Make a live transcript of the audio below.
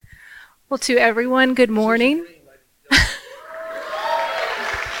Well, to everyone, good morning.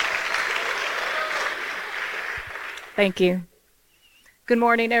 Thank you. Good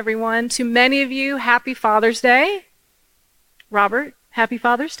morning, everyone. To many of you, happy Father's Day. Robert, happy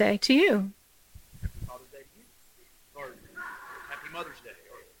Father's Day to you. Happy Father's Day to you. Or happy Mother's Day.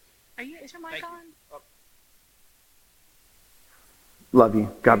 Is your mic on? Love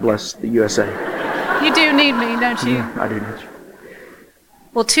you. God bless the USA. You do need me, don't you? I do need you.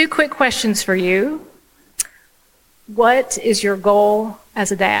 Well, 2 quick questions for you. What is your goal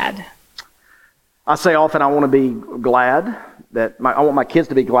as a dad? I say often I want to be glad that I want my kids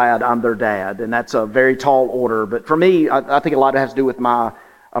to be glad I'm their dad, and that's a very tall order. But for me, I think a lot of it has to do with my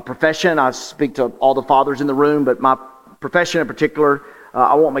profession. I speak to all the fathers in the room, but my profession in particular,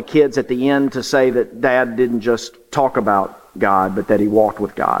 I want my kids at the end to say that Dad didn't just talk about God, but that he walked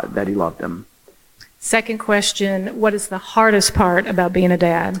with God, that he loved them. Second question, what is the hardest part about being a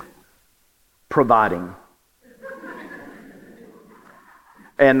dad? Providing.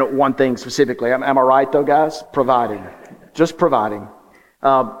 And one thing specifically, am I right though, guys? Providing. Just providing.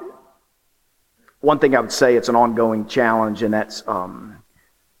 One thing I would say, it's an ongoing challenge, and that's the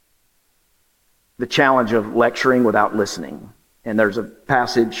challenge of lecturing without listening. And there's a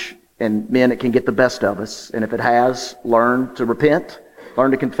passage, and men, it can get the best of us. And if it has, learn to repent, learn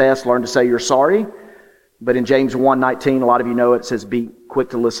to confess, learn to say you're sorry. But in James 1:19, a lot of you know it says, be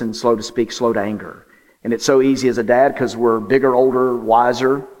quick to listen, slow to speak, slow to anger. And it's so easy as a dad because we're bigger, older,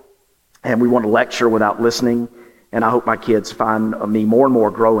 wiser, and we want to lecture without listening. And I hope my kids find me more and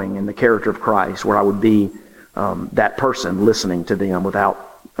more growing in the character of Christ, where I would be that person listening to them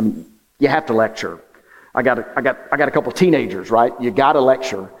without. You have to lecture. I got a couple of teenagers, right? You got to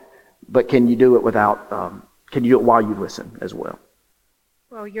lecture, but can you do it without? Can you do it while you listen as well?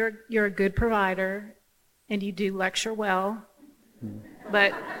 Well, you're a good provider, and you do lecture well,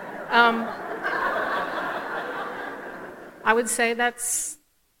 but I would say that's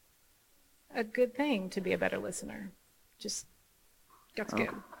a good thing to be a better listener. That's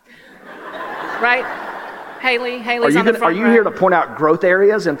good. Right? Haley's on the front row. Are you here to point out growth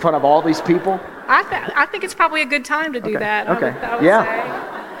areas in front of all these people? I think it's probably a good time to do that. Okay. I would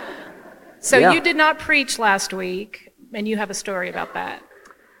say. So you did not preach last week, and you have a story about that.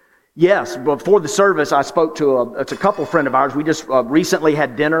 Yes, before the service, I spoke to a couple friend of ours. We just recently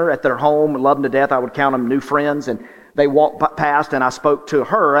had dinner at their home. Love them to death. I would count them new friends. And they walked past, and I spoke to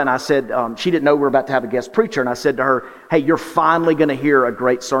her, and I said, she didn't know we were about to have a guest preacher. And I said to her, hey, you're finally going to hear a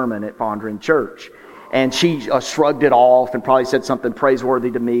great sermon at Fondren Church. And she shrugged it off and probably said something praiseworthy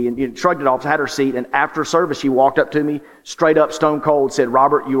to me, and shrugged it off, had her seat. And after service, she walked up to me, straight up, stone cold, said,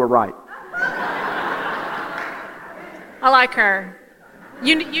 Robert, you were right. I like her.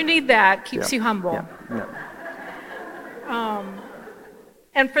 You need that. Keeps you humble. Yeah.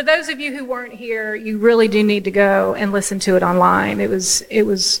 And for those of you who weren't here, you really do need to go and listen to it online. It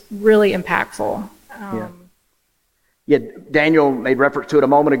was really impactful. Daniel made reference to it a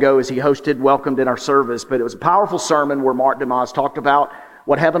moment ago as he welcomed in our service, but it was a powerful sermon where Mark DeMoss talked about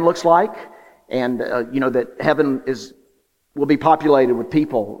what heaven looks like, and that heaven will be populated with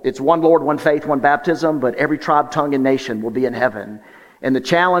people. It's one Lord, one faith, one baptism, but every tribe, tongue, and nation will be in heaven. And the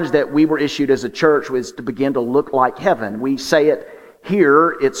challenge that we were issued as a church was to begin to look like heaven. We say it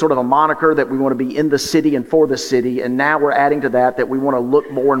here, it's sort of a moniker that we want to be in the city and for the city, and now we're adding to that we want to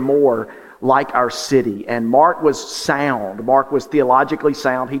look more and more like our city. And Mark was sound. Mark was theologically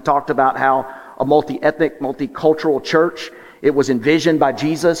sound. He talked about how a multi-ethnic, multicultural church, it was envisioned by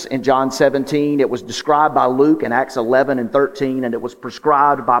Jesus in John 17. It was described by Luke in Acts 11 and 13, and it was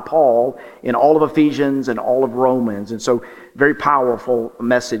prescribed by Paul in all of Ephesians and all of Romans. And so, very powerful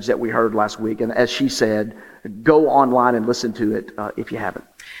message that we heard last week. And as she said, go online and listen to it if you haven't.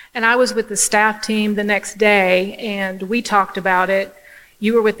 And I was with the staff team the next day, and we talked about it.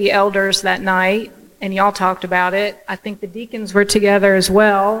 You were with the elders that night, and y'all talked about it. I think the deacons were together as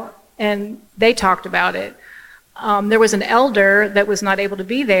well, and they talked about it. There was an elder that was not able to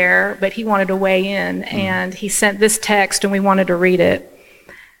be there, but he wanted to weigh in, and he sent this text, and we wanted to read it.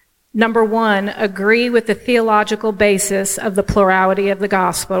 Number 1, agree with the theological basis of the plurality of the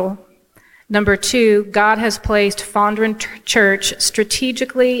gospel. Number 2, God has placed Fondren Church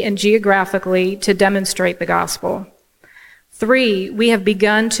strategically and geographically to demonstrate the gospel. 3, we have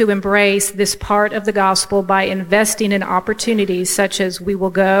begun to embrace this part of the gospel by investing in opportunities such as We Will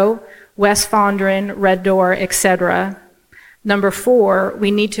Go, West Fondren, Red Door, etc. Number 4,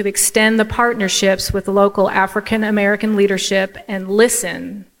 we need to extend the partnerships with local African American leadership and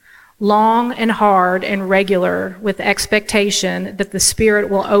listen long and hard and regular with expectation that the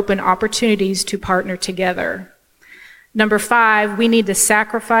Spirit will open opportunities to partner together. Number 5, we need to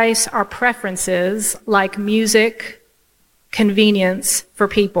sacrifice our preferences like music, convenience for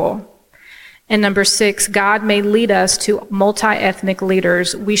people. And number 6, God may lead us to multi-ethnic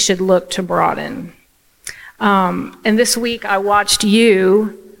leaders we should look to broaden. And this week I watched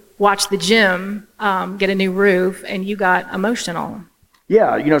you watch the gym get a new roof, and you got emotional.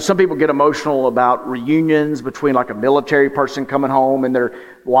 Yeah, some people get emotional about reunions between like a military person coming home and their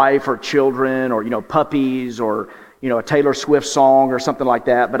wife or children, or, puppies, or, a Taylor Swift song or something like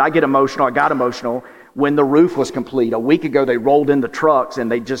that. But I got emotional when the roof was complete. A week ago, they rolled in the trucks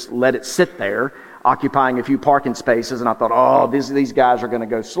and they just let it sit there, occupying a few parking spaces. And I thought, these guys are going to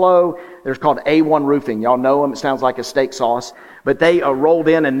go slow. They're called A1 Roofing. Y'all know them. It sounds like a steak sauce. But they rolled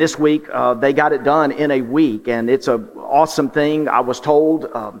in, and this week they got it done in a week. And it's an awesome thing. I was told,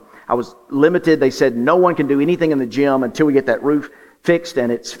 I was limited. They said no one can do anything in the gym until we get that roof fixed,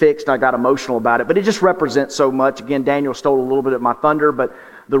 and it's fixed. I got emotional about it. But it just represents so much. Again, Daniel stole a little bit of my thunder, but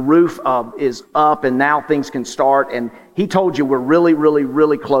the roof is up, and now things can start. And he told you we're really, really,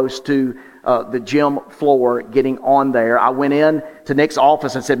 really close to the gym floor getting on there. I went in to Nick's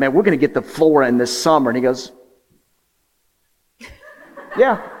office and said, man, we're going to get the floor in this summer. And he goes,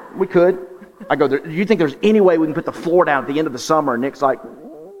 yeah, we could. I go, do you think there's any way we can put the floor down at the end of the summer? And Nick's like,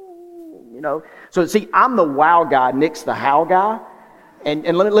 So see, I'm the wow guy. Nick's the how guy. And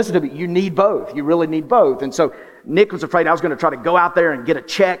listen to me, you need both. You really need both. And so Nick was afraid I was going to try to go out there and get a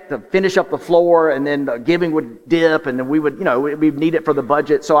check to finish up the floor, and then giving would dip, and then we would, we'd need it for the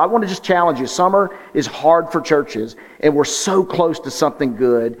budget. So I want to just challenge you. Summer is hard for churches, and we're so close to something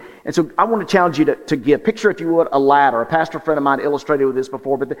good. And so I want to challenge you to give. Picture, if you would, a ladder. A pastor friend of mine illustrated with this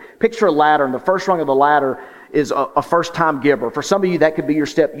before, but picture a ladder, and the first rung of the ladder is a first-time giver. For some of you, that could be your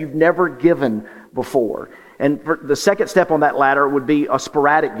step. You've never given before. And for the second step on that ladder would be a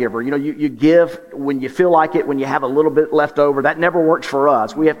sporadic giver. You give when you feel like it, when you have a little bit left over. That never works for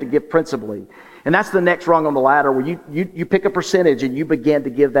us. We have to give principally. And that's the next rung on the ladder, where you pick a percentage and you begin to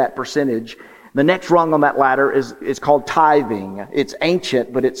give that percentage. The next rung on that ladder is called tithing. It's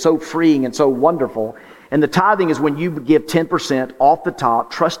ancient, but it's so freeing and so wonderful. And the tithing is when you give 10% off the top,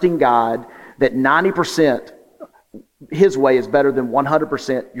 trusting God that 90% His way is better than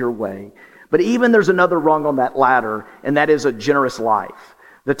 100% your way. But even there's another rung on that ladder, and that is a generous life.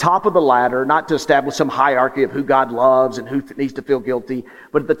 The top of the ladder, not to establish some hierarchy of who God loves and who needs to feel guilty,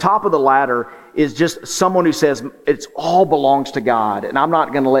 but at the top of the ladder is just someone who says, it all belongs to God, and I'm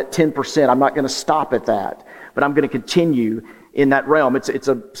not going to let 10%, I'm not going to stop at that, but I'm going to continue in that realm. It's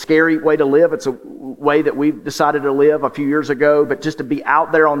a scary way to live. It's a way that we decided to live a few years ago, but just to be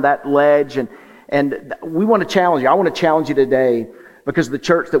out there on that ledge, and we want to challenge you. I want to challenge you today, because the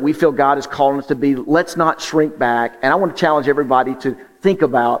church that we feel God is calling us to be, let's not shrink back. And I want to challenge everybody to think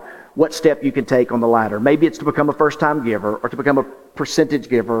about what step you can take on the ladder. Maybe it's to become a first-time giver, or to become a percentage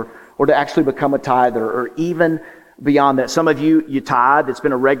giver, or to actually become a tither, or even beyond that. Some of you tithe. It's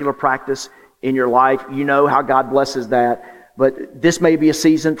been a regular practice in your life. You know how God blesses that. But this may be a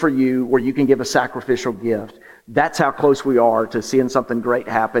season for you where you can give a sacrificial gift. That's how close we are to seeing something great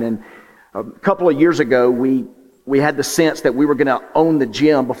happen. And a couple of years ago, we had the sense that we were going to own the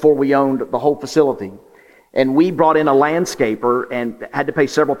gym before we owned the whole facility. And we brought in a landscaper and had to pay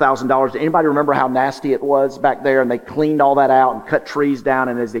several $1,000s. Anybody remember how nasty it was back there? And they cleaned all that out and cut trees down.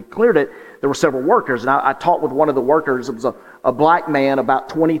 And as they cleared it, there were several workers. And I talked with one of the workers. It was a black man, about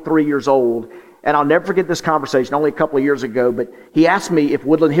 23 years old. And I'll never forget this conversation, only a couple of years ago, but he asked me if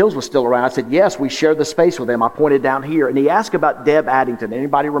Woodland Hills was still around. I said, yes, we share the space with them. I pointed down here. And he asked about Deb Addington.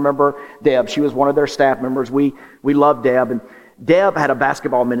 Anybody remember Deb? She was one of their staff members. We love Deb. And Deb had a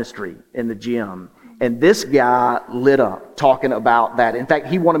basketball ministry in the gym. And this guy lit up talking about that. In fact,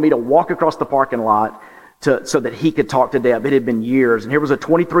 he wanted me to walk across the parking lot so that he could talk to Deb. It had been years. And here was a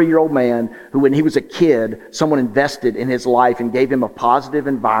 23-year-old man who, when he was a kid, someone invested in his life and gave him a positive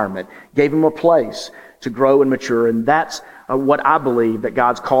environment, gave him a place to grow and mature. And that's what I believe that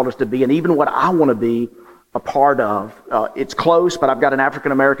God's called us to be, and even what I want to be a part of. It's close, but I've got an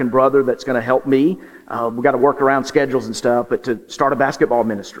African-American brother that's going to help me. We've got to work around schedules and stuff, but to start a basketball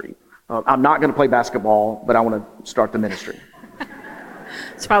ministry. I'm not going to play basketball, but I want to start the ministry.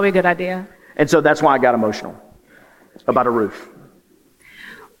 It's probably a good idea. And so that's why I got emotional about a roof.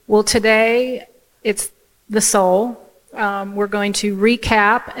 Well, today it's the soul. We're going to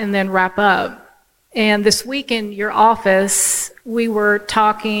recap and then wrap up. And this week in your office, we were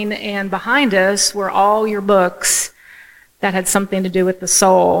talking, and behind us were all your books that had something to do with the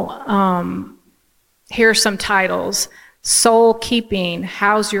soul. Here are some titles: Soul Keeping,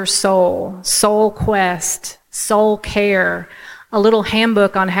 How's Your Soul? Soul Quest, Soul Care, a little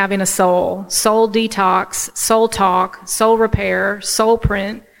handbook on having a soul: Soul Detox, Soul Talk, Soul Repair, Soul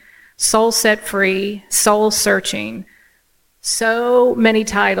Print, Soul Set Free, Soul Searching. So many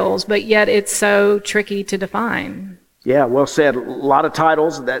titles, but yet it's so tricky to define. Yeah, well said. A lot of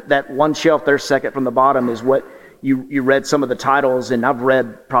titles. That one shelf there, second from the bottom, is what you read some of the titles, and I've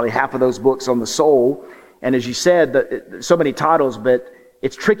read probably half of those books on the soul. And as you said, so many titles, but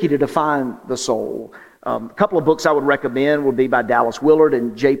it's tricky to define the soul. A couple of books I would recommend would be by Dallas Willard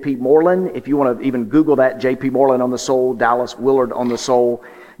and J.P. Moreland. If you want to even Google that, J.P. Moreland on the soul, Dallas Willard on the soul,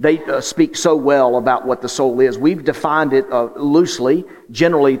 they speak so well about what the soul is. We've defined it loosely,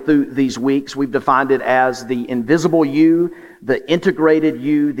 generally through these weeks. We've defined it as the invisible you, the integrated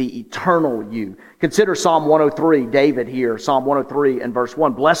you, the eternal you. Consider Psalm 103, David here, Psalm 103 and verse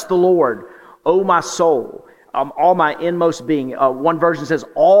 1. Bless the Lord, O my soul, all my inmost being. One version says,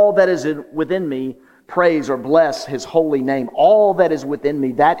 all that is within me, praise or bless his holy name. All that is within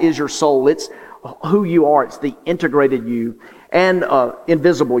me, that is your soul. It's who you are. It's the integrated you and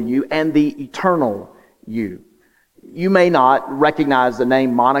invisible you and the eternal you. You may not recognize the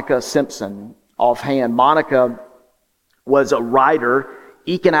name Monica Simpson offhand. Monica was a writer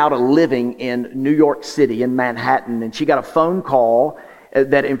eking out a living in New York City, in Manhattan, and she got a phone call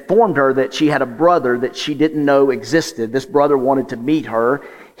that informed her that she had a brother that she didn't know existed. This brother wanted to meet her.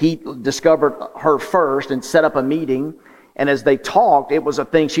 He discovered her first and set up a meeting. And as they talked, it was a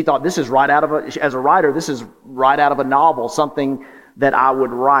thing she thought, this is right out of as a writer, this is right out of a novel, something that I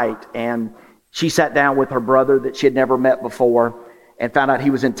would write. And she sat down with her brother that she had never met before and found out he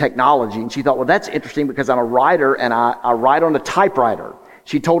was in technology. And she thought, well, that's interesting because I'm a writer and I write on a typewriter.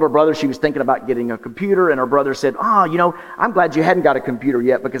 She told her brother she was thinking about getting a computer, and her brother said, I'm glad you hadn't got a computer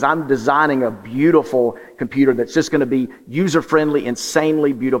yet because I'm designing a beautiful computer that's just going to be user-friendly,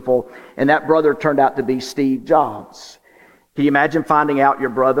 insanely beautiful. And that brother turned out to be Steve Jobs. Can you imagine finding out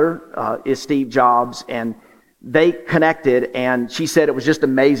your brother is Steve Jobs? And they connected, and she said it was just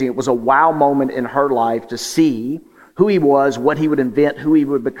amazing. It was a wow moment in her life to see who he was, what he would invent, who he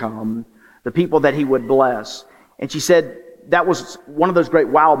would become, the people that he would bless. And she said that was one of those great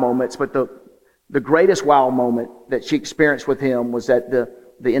wow moments, but the greatest wow moment that she experienced with him was at the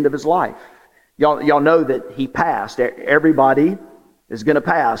end of his life. Y'all know that he passed. Everybody is going to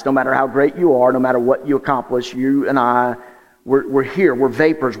pass, no matter how great you are, no matter what you accomplish. You and I, we're here. We're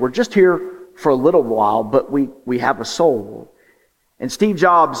vapors. We're just here for a little while, but we have a soul. And Steve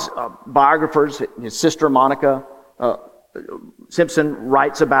Jobs' biographers, his sister Monica Simpson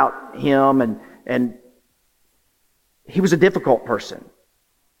writes about him, and he was a difficult person.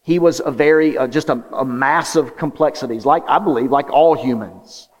 He was just a mass of complexities, I believe, like all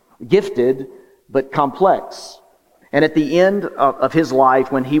humans, gifted but complex. And at the end of his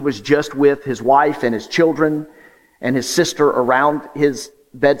life, when he was just with his wife and his children and his sister around his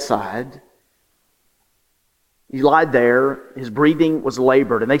bedside, he lied there. His breathing was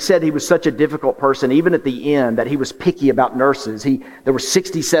labored. And they said he was such a difficult person, even at the end, that he was picky about nurses. There were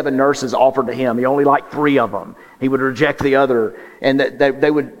 67 nurses offered to him. He only liked 3 of them. He would reject the other. And they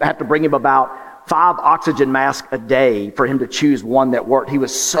would have to bring him about 5 oxygen masks a day for him to choose one that worked. He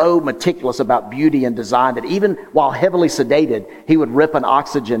was so meticulous about beauty and design that even while heavily sedated, he would rip an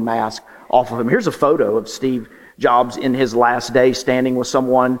oxygen mask off of him. Here's a photo of Steve Jobs in his last day standing with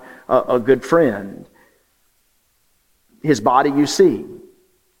someone, a good friend. His body you see,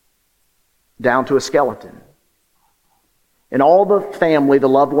 down to a skeleton. And all the family, the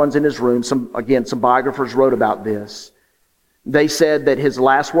loved ones in his room, some biographers wrote about this. They said that his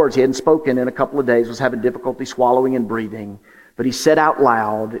last words, he hadn't spoken in a couple of days, was having difficulty swallowing and breathing. But he said out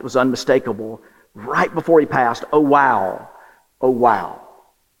loud, it was unmistakable, right before he passed, "Oh wow, oh wow."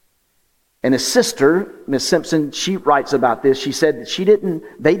 And his sister, Miss Simpson, she writes about this. She said that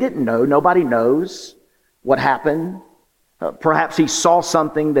they didn't know, nobody knows what happened. Perhaps he saw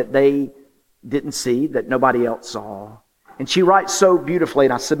something that they didn't see, that nobody else saw. And she writes so beautifully,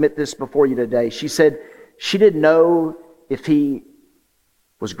 and I submit this before you today. She said she didn't know if he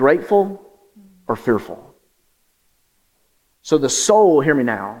was grateful or fearful. So the soul, hear me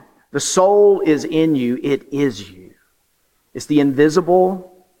now, the soul is in you, it is you. It's the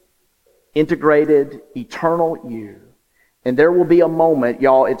invisible, integrated, eternal you. And there will be a moment,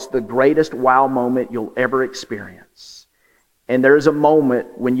 y'all, it's the greatest wow moment you'll ever experience. And there's a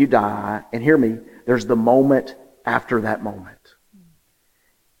moment when you die, and hear me, there's the moment after that moment.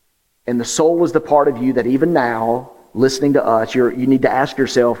 And the soul is the part of you that even now, listening to us, you need to ask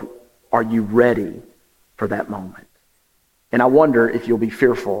yourself, are you ready for that moment? And I wonder if you'll be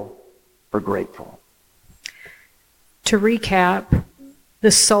fearful or grateful. To recap,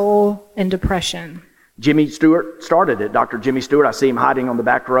 the soul and depression. Jimmy Stewart started it. Dr. Jimmy Stewart, I see him hiding on the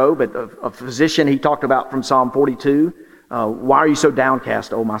back row, but a physician, he talked about from Psalm 42, why are you so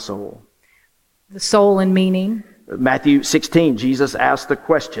downcast, O my soul? The soul and meaning. Matthew 16, Jesus asked the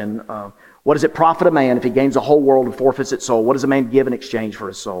question, what does it profit a man if he gains the whole world and forfeits its soul? What does a man give in exchange for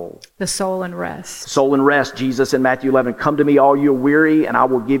his soul? The soul and rest. Soul and rest. Jesus in Matthew 11, come to me all you are weary and I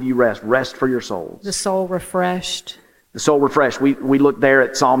will give you rest. Rest for your souls. The soul refreshed. The soul refreshed. We look there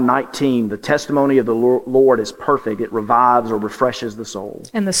at Psalm 19. The testimony of the Lord is perfect. It revives or refreshes the soul.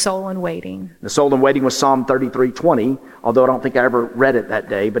 And the soul in waiting. The soul in waiting was Psalm 33:20, although I don't think I ever read it that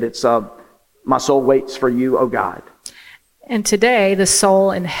day, but it's my soul waits for you, O God. And today, the soul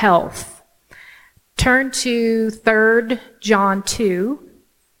in health. Turn to 3 John 2.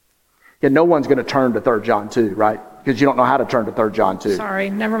 Yeah, no one's going to turn to 3 John 2, right? Because you don't know how to turn to 3 John 2. Sorry,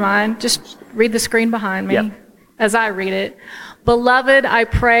 never mind. Just read the screen behind me Yep. as I read it. Beloved, I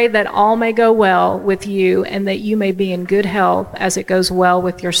pray that all may go well with you and that you may be in good health as it goes well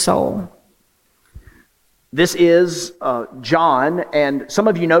with your soul. This is John, and some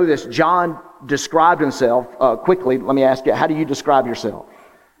of you know this. John described himself quickly. Let me ask you, how do you describe yourself?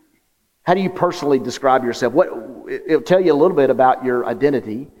 How do you personally describe yourself? It'll tell you a little bit about your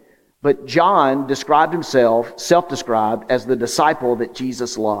identity, but John described himself, self-described, as the disciple that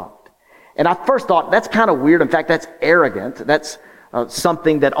Jesus loved. And I first thought, that's kind of weird. In fact, that's arrogant. That's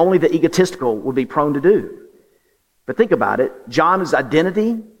something that only the egotistical would be prone to do. But think about it. John's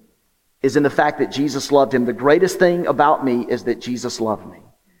identity is in the fact that Jesus loved him. The greatest thing about me is that Jesus loved me.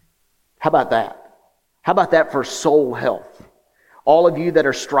 How about that? How about that for soul health? All of you that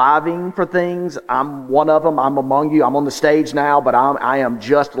are striving for things, I'm one of them. I'm among you. I'm on the stage now, but I am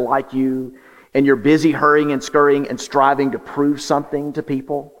just like you. And you're busy hurrying and scurrying and striving to prove something to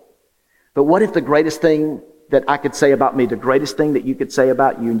people. But what if the greatest thing that I could say about me, the greatest thing that you could say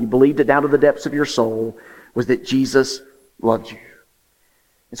about you, and you believed it down to the depths of your soul, was that Jesus loved you?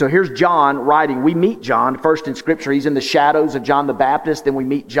 And so here's John writing. We meet John first in Scripture. He's in the shadows of John the Baptist. Then we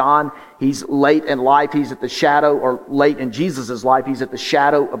meet John. He's late in life. He's at the shadow, or late in Jesus' life. He's at the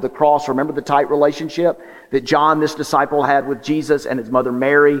shadow of the cross. Remember the tight relationship that John, this disciple, had with Jesus and his mother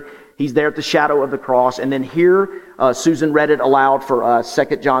Mary. He's there at the shadow of the cross. And then here, Susan read it aloud for us,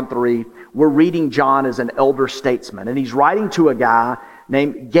 2 John 3. We're reading John as an elder statesman. And he's writing to a guy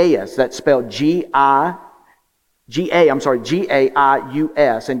named Gaius. That's spelled Gaius.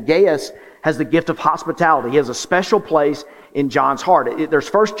 And Gaius has the gift of hospitality. He has a special place in John's heart. There's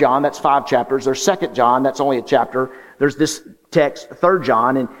 1 John, that's 5 chapters. There's 2 John, that's only a chapter. There's this text, 3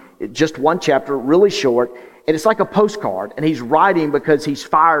 John, and just one chapter, really short. And it's like a postcard. And he's writing because he's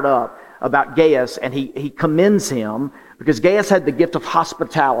fired up about Gaius, and he commends him because Gaius had the gift of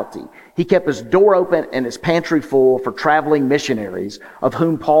hospitality. He kept his door open and his pantry full for traveling missionaries, of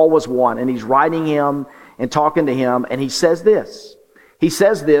whom Paul was one. And he's writing him and talking to him, and he says this. He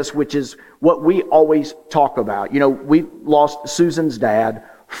says this, which is what we always talk about. You know, we lost Susan's dad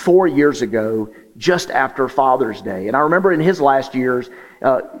 4 years ago, just after Father's Day. And I remember in his last years,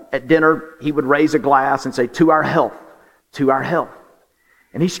 at dinner, he would raise a glass and say, to our health, to our health.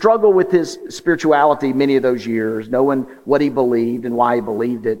 And he struggled with his spirituality many of those years, knowing what he believed and why he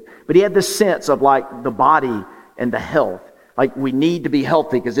believed it. But he had this sense of like the body and the health. Like we need to be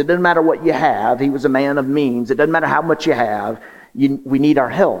healthy because it doesn't matter what you have. He was a man of means. It doesn't matter how much you have. We need our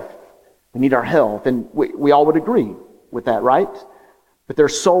health. We need our health. And we all would agree with that, right? But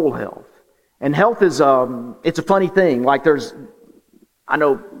there's soul health. And health is, it's a funny thing. Like I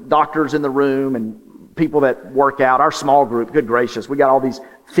know doctors in the room and people that work out. Our small group, good gracious, we got all these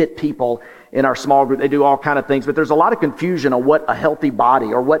fit people in our small group. They do all kind of things. But there's a lot of confusion on what a healthy body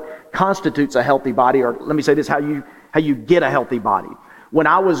or what constitutes a healthy body. Or let me say this, how you get a healthy body. When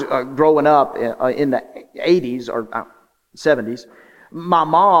I was growing up in the 80s or 70s, my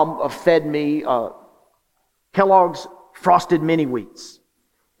mom fed me Kellogg's Frosted Mini Wheats.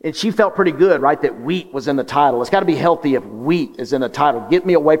 And she felt pretty good, right, that wheat was in the title. It's got to be healthy if wheat is in the title. Get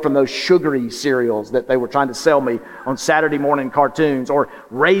me away from those sugary cereals that they were trying to sell me on Saturday morning cartoons, or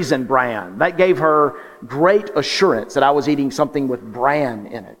Raisin Bran. That gave her great assurance that I was eating something with bran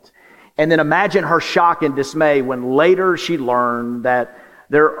in it. And then imagine her shock and dismay when later she learned that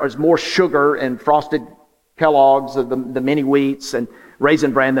there is more sugar in Frosted Kellogg's, the Mini Wheats and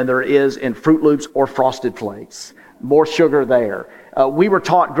Raisin Bran than there is in Fruit Loops or Frosted Flakes. More sugar there. We were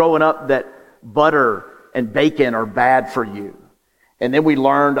taught growing up that butter and bacon are bad for you. And then we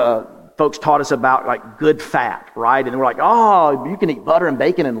learned, folks taught us about like good fat, right? And we're like, oh, you can eat butter and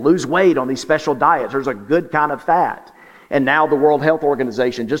bacon and lose weight on these special diets. There's a good kind of fat. And now the World Health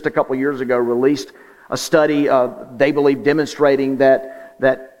Organization, just a couple years ago, released a study, they believe, demonstrating that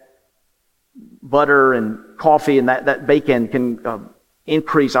butter and coffee and that bacon can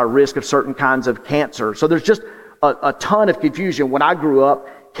increase our risk of certain kinds of cancer. So there's just a ton of confusion. When I grew up,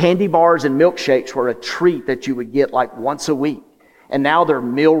 candy bars and milkshakes were a treat that you would get like once a week. And now they're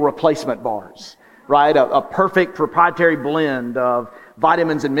meal replacement bars, right? A perfect proprietary blend of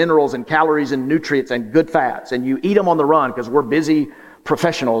vitamins and minerals and calories and nutrients and good fats. And you eat them on the run because we're busy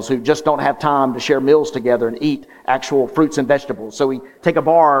professionals who just don't have time to share meals together and eat actual fruits and vegetables. So we take a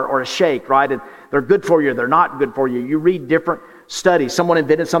bar or a shake, right? And they're good for you, they're not good for you. You read different studies. Someone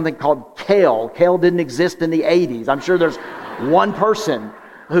invented something called kale. Kale didn't exist in the 80s. I'm sure there's one person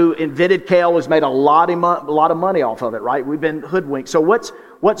who invented kale who's made a lot of money off of it, right? We've been hoodwinked. So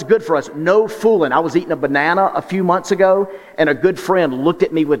what's good for us? No fooling. I was eating a banana a few months ago, and a good friend looked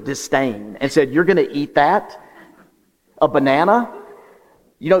at me with disdain and said, "You're going to eat that? A banana?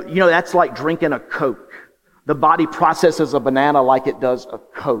 You know, that's like drinking a Coke. The body processes a banana like it does a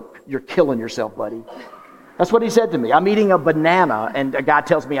Coke. You're killing yourself, buddy." That's what he said to me. I'm eating a banana, and a guy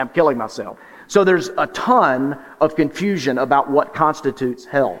tells me I'm killing myself. So there's a ton of confusion about what constitutes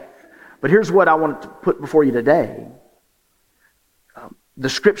health. But here's what I want to put before you today. The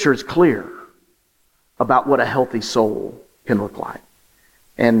scripture is clear about what a healthy soul can look like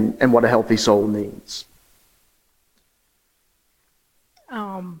and what a healthy soul needs.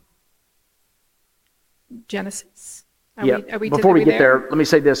 Genesis. Before we get there, let me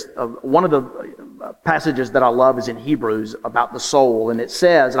say this. One of the passages that I love is in Hebrews about the soul. And it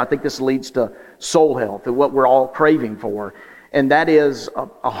says, and I think this leads to soul health and what we're all craving for. And that is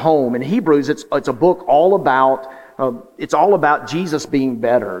a home. In Hebrews, it's a book all about Jesus being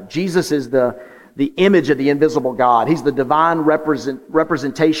better. Jesus is the image of the invisible God. He's the divine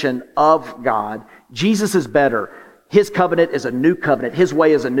representation of God. Jesus is better. His covenant is a new covenant. His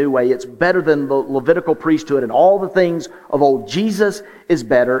way is a new way. It's better than the Levitical priesthood and all the things of old. Jesus is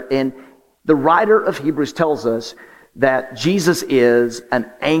better. And the writer of Hebrews tells us that Jesus is an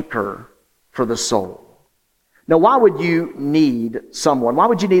anchor for the soul. Now, why would you need someone? Why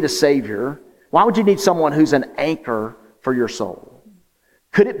would you need a Savior? Why would you need someone who's an anchor for your soul?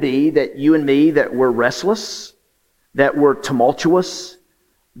 Could it be that you and me, that we're restless, that we're tumultuous,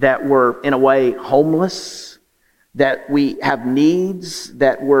 that we're in a way homeless, that we have needs,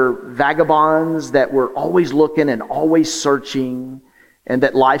 that we're vagabonds, that we're always looking and always searching, and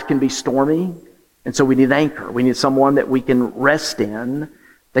that life can be stormy? And so we need an anchor. We need someone that we can rest in,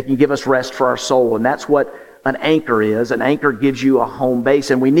 that can give us rest for our soul. And that's what an anchor is. An anchor gives you a home base,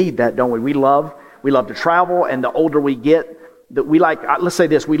 and we need that, don't we? We love to travel, and the older we get, let's say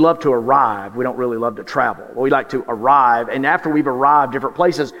this, we love to arrive. We don't really love to travel. We like to arrive, and after we've arrived different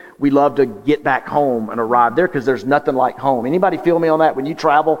places, we love to get back home and arrive there because there's nothing like home. Anybody feel me on that? When you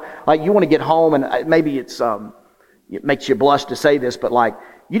travel, like you want to get home, and maybe it makes you blush to say this, but like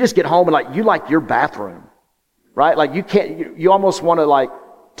you just get home and you like your bathroom, right? Like you almost want to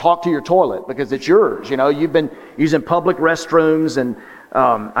talk to your toilet because it's yours. You know, you've been using public restrooms, and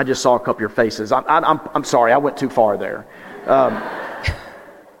I just saw a couple of your faces. I'm sorry, I went too far there.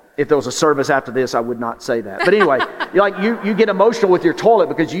 If there was a service after this, I would not say that. But anyway, you get emotional with your toilet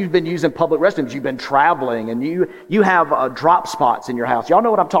because you've been using public restrooms, you've been traveling, and you have drop spots in your house. Y'all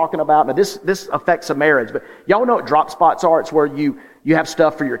know what I'm talking about? Now this affects a marriage, but y'all know what drop spots are? It's where you have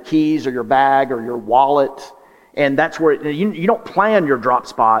stuff for your keys or your bag or your wallet, and that's where you don't plan your drop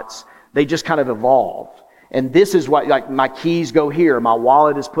spots. They just kind of evolve. And this is what, my keys go here, my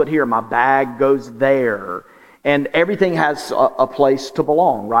wallet is put here, my bag goes there. And everything has a place to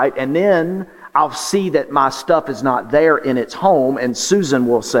belong, right? And then I'll see that my stuff is not there in its home, and Susan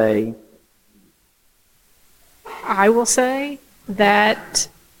will say, I will say that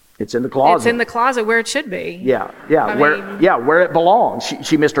it's in the closet. It's in the closet where it should be. Yeah, where it belongs.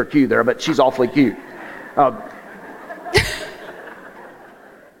 She missed her cue there, but she's awfully cute.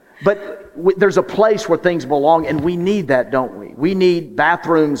 But there's a place where things belong, and we need that, don't we? We need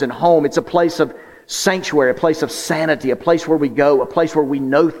bathrooms and home. It's a place of sanctuary, a place of sanity, a place where we go, a place where we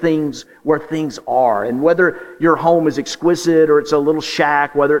know things, where things are. And whether your home is exquisite or it's a little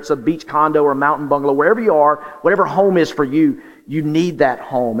shack, whether it's a beach condo or a mountain bungalow, wherever you are, whatever home is for you, you need that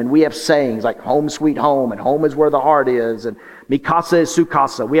home. And we have sayings like home sweet home, and home is where the heart is, and mi casa is su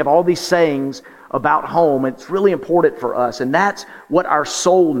casa. We have all these sayings about home, and it's really important for us. And that's what our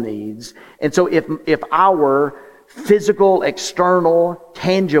soul needs. And so if our physical, external,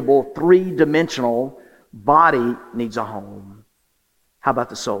 tangible, three-dimensional body needs a home, how about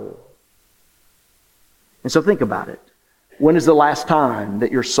the soul? And so think about it. When is the last time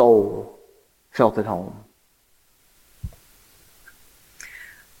that your soul felt at home?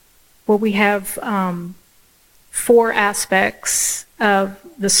 Well, we have 4 aspects of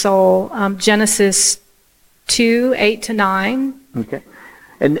the soul. Genesis 2, 8 to 9. Okay.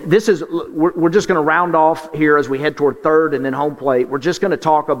 And this is, we're just going to round off here as we head toward third and then home plate. We're just going to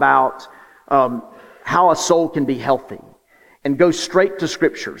talk about how a soul can be healthy and go straight to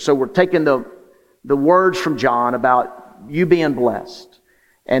Scripture. So we're taking the words from John about you being blessed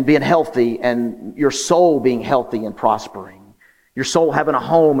and being healthy and your soul being healthy and prospering. Your soul having a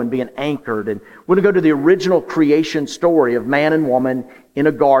home and being anchored. And we're going to go to the original creation story of man and woman in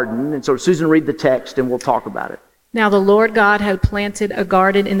a garden. And so Susan, read the text and we'll talk about it. Now the Lord God had planted a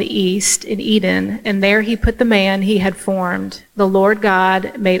garden in the east, in Eden, and there he put the man he had formed. The Lord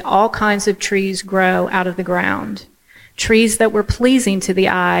God made all kinds of trees grow out of the ground, trees that were pleasing to the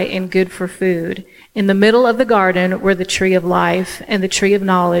eye and good for food. In the middle of the garden were the tree of life and the tree of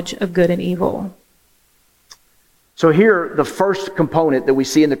knowledge of good and evil. So here, the first component that we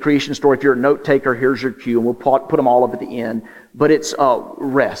see in the creation story, if you're a note taker, here's your cue, and we'll put them all up at the end, but it's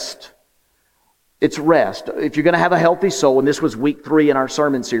rest. It's rest. If you're going to have a healthy soul, and this was week 3 in our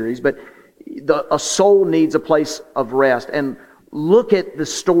sermon series, but a soul needs a place of rest. And look at the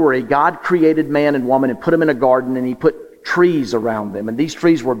story. God created man and woman and put them in a garden, and he put trees around them. And these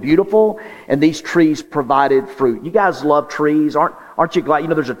trees were beautiful, and these trees provided fruit. You guys love trees, aren't you glad? You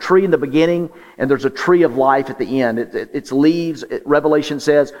know, there's a tree in the beginning, and there's a tree of life at the end. Its leaves, Revelation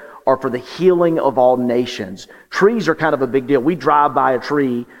says, are for the healing of all nations. Trees are kind of a big deal. We drive by a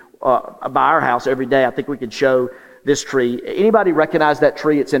tree by our house every day. I think we could show this tree. Anybody recognize that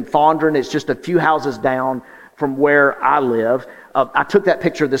tree? It's in Fondren. It's just a few houses down from where I live. I took that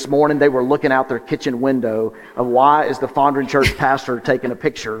picture this morning. They were looking out their kitchen window of why is the Fondren Church pastor taking a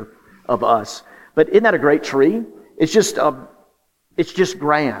picture of us. But isn't that a great tree? It's just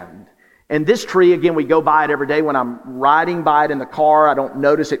grand. And this tree, again, we go by it every day. When I'm riding by it in the car, I don't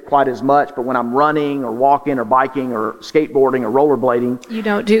notice it quite as much. But when I'm running or walking or biking or skateboarding or rollerblading. You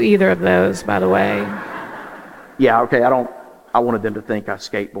don't do either of those, by the way. Yeah, okay, I wanted them to think I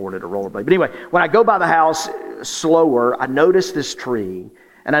skateboarded or rollerblade. But anyway, when I go by the house slower, I notice this tree.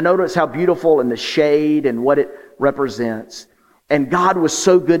 And I notice how beautiful and the shade and what it represents. And God was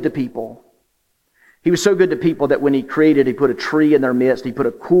so good to people. He was so good to people that when he created, he put a tree in their midst, he put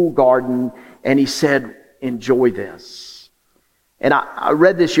a cool garden, and he said, enjoy this. And I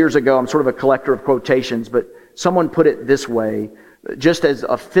read this years ago. I'm sort of a collector of quotations, but someone put it this way: just as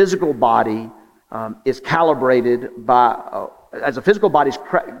a physical body is calibrated as a physical body is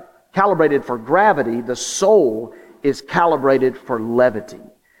calibrated for gravity, the soul is calibrated for levity.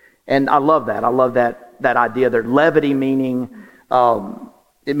 And I love that. I love that idea there. Levity meaning,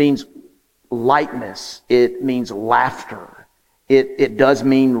 it means lightness. It means laughter. It does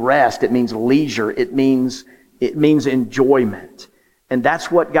mean rest. It means leisure. It means enjoyment. And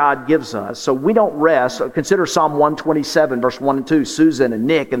that's what God gives us. So we don't rest. So consider Psalm 127, verse 1 and 2. Susan and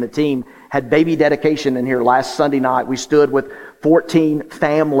Nick and the team had baby dedication in here last Sunday night. We stood with 14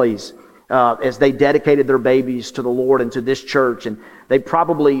 families as they dedicated their babies to the Lord and to this church. And they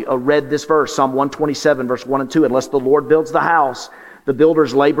probably read this verse, Psalm 127, verse 1 and 2. Unless the Lord builds the house, the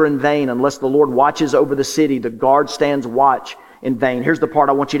builders labor in vain. Unless the Lord watches over the city, the guard stands watch in vain. Here's the part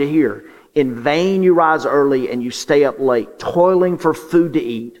I want you to hear. In vain you rise early and you stay up late, toiling for food to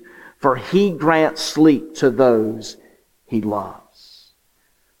eat, for he grants sleep to those he loves.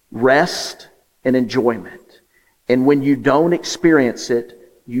 Rest and enjoyment. And when you don't experience it,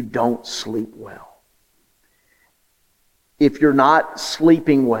 you don't sleep well. If you're not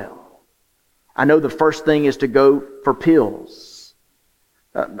sleeping well, I know the first thing is to go for pills.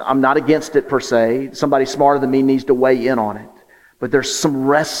 I'm not against it per se. Somebody smarter than me needs to weigh in on it. But there's some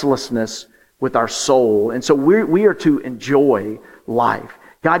restlessness with our soul. And so we are to enjoy life.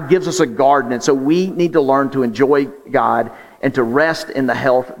 God gives us a garden, and so we need to learn to enjoy God and to rest in the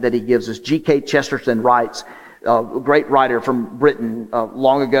health that he gives us. G.K. Chesterton writes, a great writer from Britain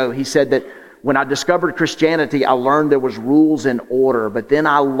long ago, he said that when I discovered Christianity, I learned there was rules and order, but then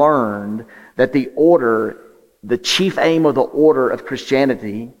I learned that the chief aim of the order of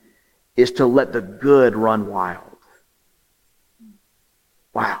Christianity is to let the good run wild.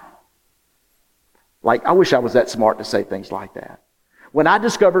 Wow. Like, I wish I was that smart to say things like that. When I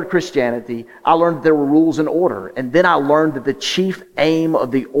discovered Christianity, I learned that there were rules and order. And then I learned that the chief aim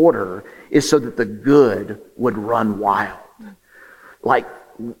of the order is so that the good would run wild. Like,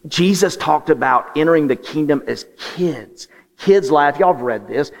 Jesus talked about entering the kingdom as kids. Kids laugh. Y'all have read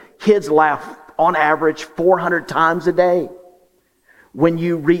this. Kids laugh on average 400 times a day. When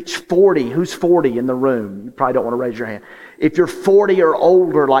you reach 40, who's 40 in the room? You probably don't want to raise your hand. If you're 40 or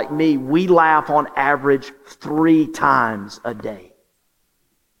older like me, we laugh on average 3 times a day.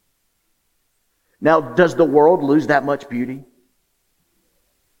 Now, does the world lose that much beauty?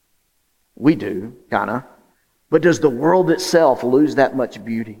 We do, kind of. But does the world itself lose that much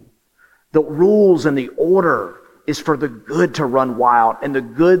beauty? The rules and the order is for the good to run wild. And the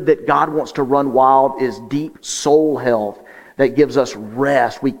good that God wants to run wild is deep soul health that gives us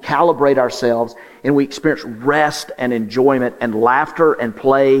rest. We calibrate ourselves and we experience rest and enjoyment and laughter and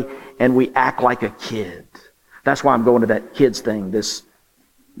play, and we act like a kid. That's why I'm going to that kids thing this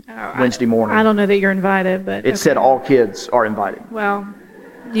Wednesday morning. I don't know that you're invited, but it said all kids are invited. Well,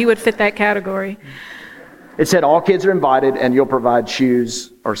 you would fit that category. It said all kids are invited, and you'll provide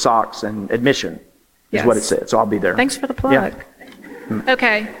shoes or socks and admission, is what it said. So I'll be there. Thanks for the plug. Yeah.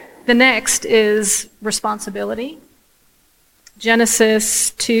 Okay, the next is responsibility.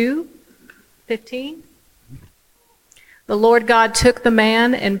 Genesis 2:15. The Lord God took the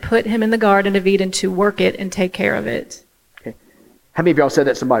man and put him in the Garden of Eden to work it and take care of it. Okay. How many of y'all said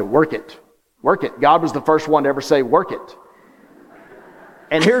that to somebody? Work it. Work it. God was the first one to ever say, work it.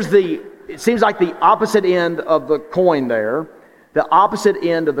 And it seems like the opposite end of the coin there. The opposite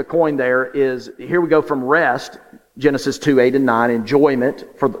end of the coin there is, here we go from rest, Genesis 2:8 and 9, enjoyment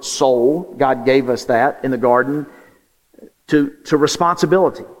for the soul. God gave us that in the garden, to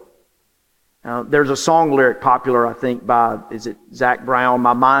responsibility. There's a song lyric popular, I think, by, is it Zach Brown?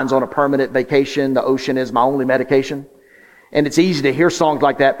 My mind's on a permanent vacation. The ocean is my only medication. And it's easy to hear songs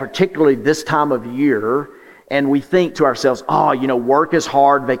like that, particularly this time of year. And we think to ourselves, work is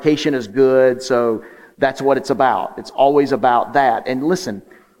hard, vacation is good, so that's what it's about. It's always about that. And listen,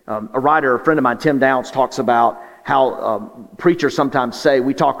 a friend of mine, Tim Downs, talks about how preachers sometimes say,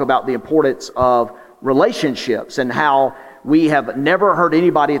 we talk about the importance of relationships and how we have never heard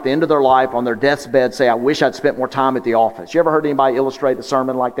anybody at the end of their life on their deathbed say, I wish I'd spent more time at the office. You ever heard anybody illustrate a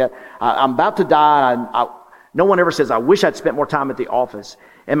sermon like that? I'm about to die. No one ever says, I wish I'd spent more time at the office.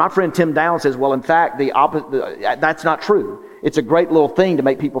 And my friend Tim Downs says, well, in fact, that's not true. It's a great little thing to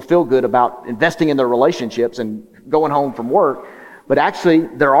make people feel good about investing in their relationships and going home from work. But actually,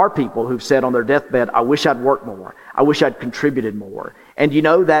 there are people who've said on their deathbed, I wish I'd worked more. I wish I'd contributed more. And you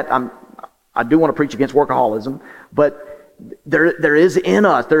know that I do want to preach against workaholism, but there is in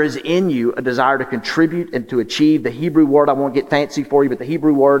us, there is in you a desire to contribute and to achieve. The Hebrew word, I won't get fancy for you, but the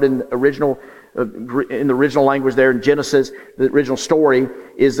Hebrew word in the original language there in Genesis, the original story,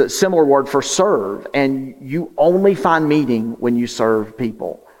 is a similar word for serve. And you only find meaning when you serve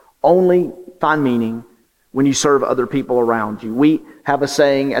people. Only find meaning when you serve other people around you. We have a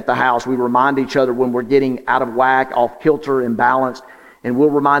saying at the house. We remind each other when we're getting out of whack, off kilter, imbalanced, and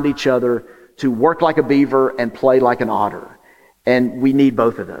we'll remind each other to work like a beaver and play like an otter. And we need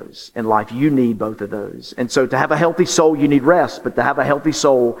both of those in life. You need both of those. And so to have a healthy soul, you need rest. But to have a healthy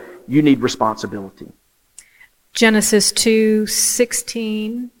soul, you need responsibility. Genesis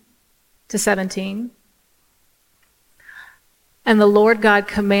 2:16-17. And the Lord God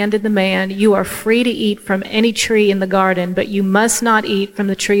commanded the man, you are free to eat from any tree in the garden, but you must not eat from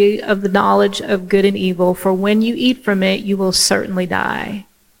the tree of the knowledge of good and evil, for when you eat from it, you will certainly die.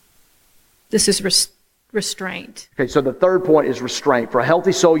 This is restraint. Okay, so the third point is restraint. For a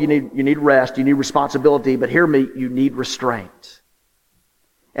healthy soul, you need rest, you need responsibility, but hear me, you need restraint.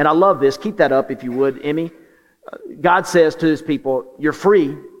 And I love this. Keep that up if you would, Emmy. God says to his people, you're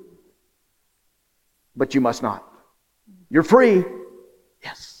free, but you must not. You're free,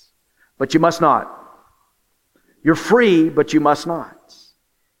 yes, but you must not. You're free, but you must not.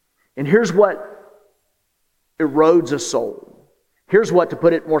 And here's what erodes a soul. Here's what, to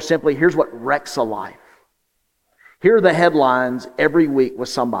put it more simply, here's what wrecks a life. Here are the headlines every week with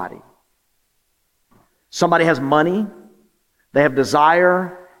somebody. Somebody has money, they have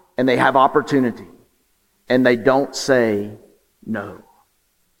desire, and they have opportunity. And they don't say no.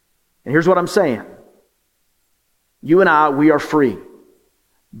 And here's what I'm saying. You and I, we are free.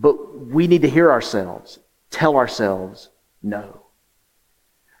 But we need to hear ourselves, tell ourselves no.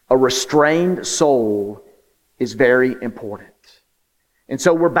 A restrained soul is very important. And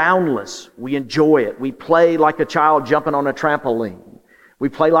so we're boundless. We enjoy it. We play like a child jumping on a trampoline. We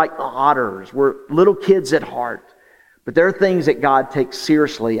play like otters. We're little kids at heart. But there are things that God takes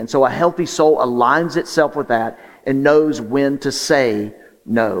seriously. And so a healthy soul aligns itself with that and knows when to say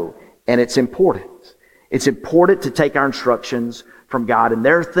no. And it's important. It's important to take our instructions from God. And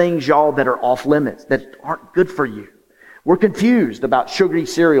there are things, y'all, that are off limits, that aren't good for you. We're confused about sugary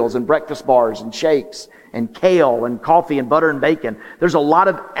cereals and breakfast bars and shakes and kale and coffee and butter and bacon. There's a lot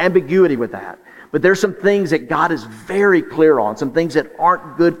of ambiguity with that. But there's some things that God is very clear on, some things that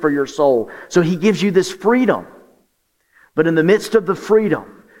aren't good for your soul. So he gives you this freedom. But in the midst of the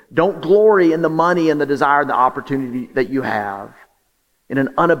freedom, don't glory in the money and the desire and the opportunity that you have. In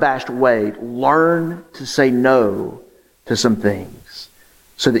an unabashed way, learn to say no to some things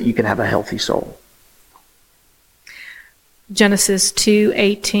so that you can have a healthy soul. Genesis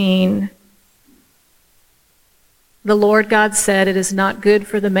 2:18. The Lord God said, "It is not good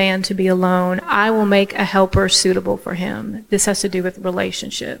for the man to be alone. I will make a helper suitable for him." This has to do with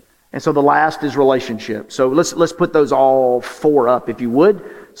relationship. And so the last is relationship. So let's put those all four up, if you would.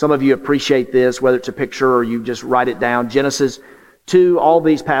 Some of you appreciate this, whether it's a picture or you just write it down. Genesis 2, all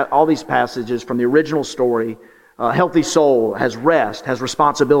these passages from the original story. A healthy soul has rest, has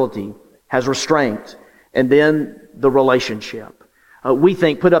responsibility, has restraint, and then the relationship. We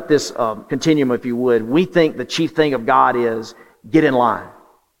think, put up this continuum if you would, we think the chief thing of God is get in line.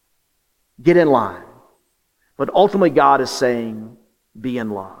 Get in line. But ultimately God is saying be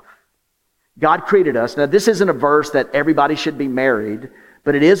in love. God created us. Now this isn't a verse that everybody should be married,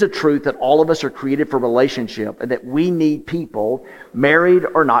 but it is a truth that all of us are created for relationship and that we need people, married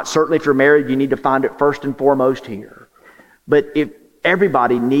or not. Certainly if you're married, you need to find it first and foremost here. But if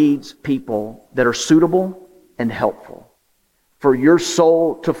everybody needs people that are suitable and helpful for your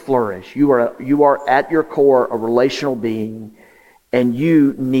soul to flourish. You are at your core a relational being, and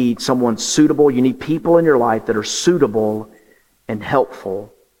you need someone suitable. You need people in your life that are suitable and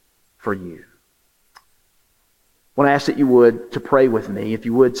helpful for you. I want to ask that you would to pray with me. If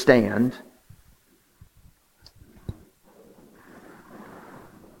you would stand.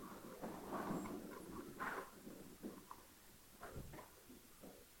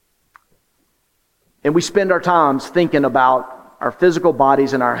 And we spend our times thinking about our physical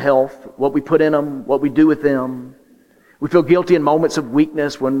bodies and our health, what we put in them, what we do with them. We feel guilty in moments of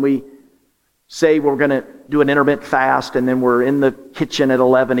weakness when we say we're going to do an intermittent fast and then we're in the kitchen at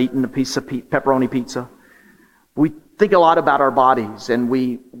 11 eating a piece of pepperoni pizza. We think a lot about our bodies and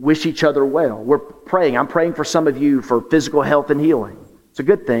we wish each other well. We're praying. I'm praying for some of you for physical health and healing. It's a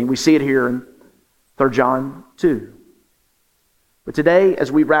good thing. We see it here in 3 John 2. But today,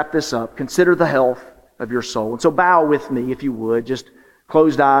 as we wrap this up, consider the health of your soul. And so bow with me, if you would. Just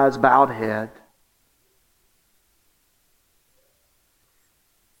closed eyes, bowed head.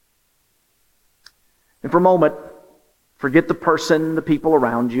 And for a moment, forget the person, the people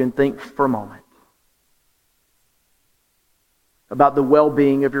around you, and think for a moment about the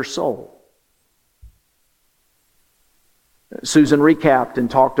well-being of your soul. Susan recapped and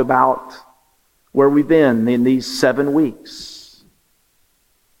talked about where we've been in these 7 weeks.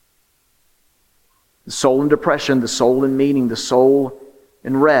 The soul in depression, the soul in meaning, the soul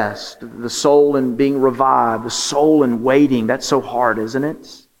in rest, the soul in being revived, the soul in waiting. That's so hard, isn't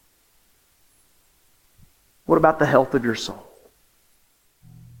it? What about the health of your soul?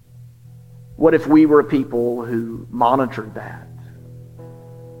 What if we were a people who monitored that?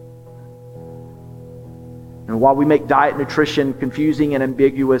 And while we make diet and nutrition confusing and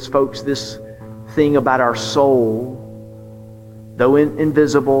ambiguous, folks, this thing about our soul, though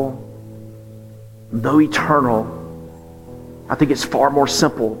invisible, though eternal, I think it's far more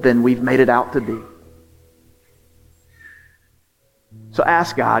simple than we've made it out to be. So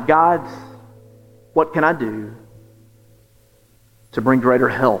ask God, what can I do to bring greater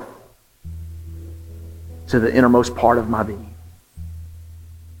health to the innermost part of my being?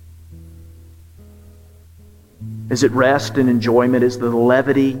 Is it rest and enjoyment? Is it the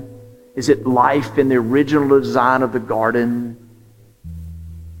levity? Is it life in the original design of the garden?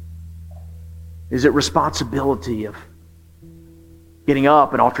 Is it responsibility of getting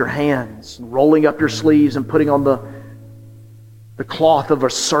up and off your hands, and rolling up your sleeves and putting on the cloth of a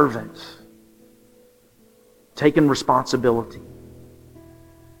servant? Taking responsibility.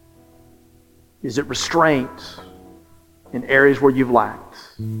 Is it restraint in areas where you've lacked?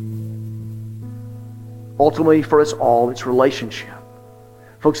 Ultimately, for us all, it's relationship.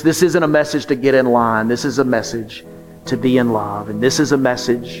 Folks, this isn't a message to get in line. This is a message to be in love. And this is a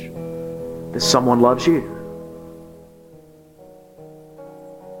message that someone loves you.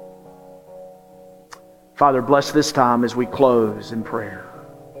 Father, bless this time as we close in prayer.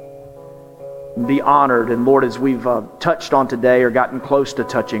 And be honored. And Lord, as we've touched on today or gotten close to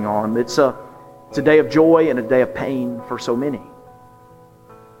touching on, it's a day of joy and a day of pain for so many.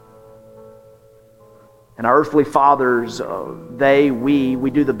 And our earthly fathers, we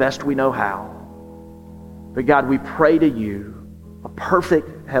do the best we know how. But God, we pray to you, a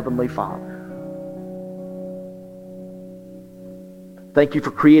perfect heavenly Father. Thank you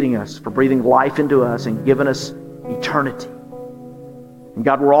for creating us, for breathing life into us and giving us eternity. And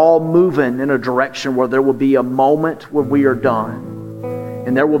God, we're all moving in a direction where there will be a moment where we are done.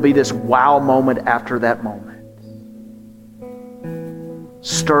 And there will be this wow moment after that moment.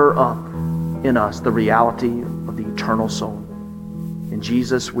 Stir up in us the reality of the eternal soul. In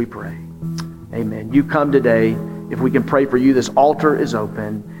Jesus we pray. Amen. You come today if we can pray for you, this altar is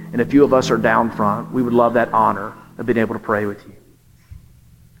open, and a few of us are down front. We would love that honor of being able to pray with you.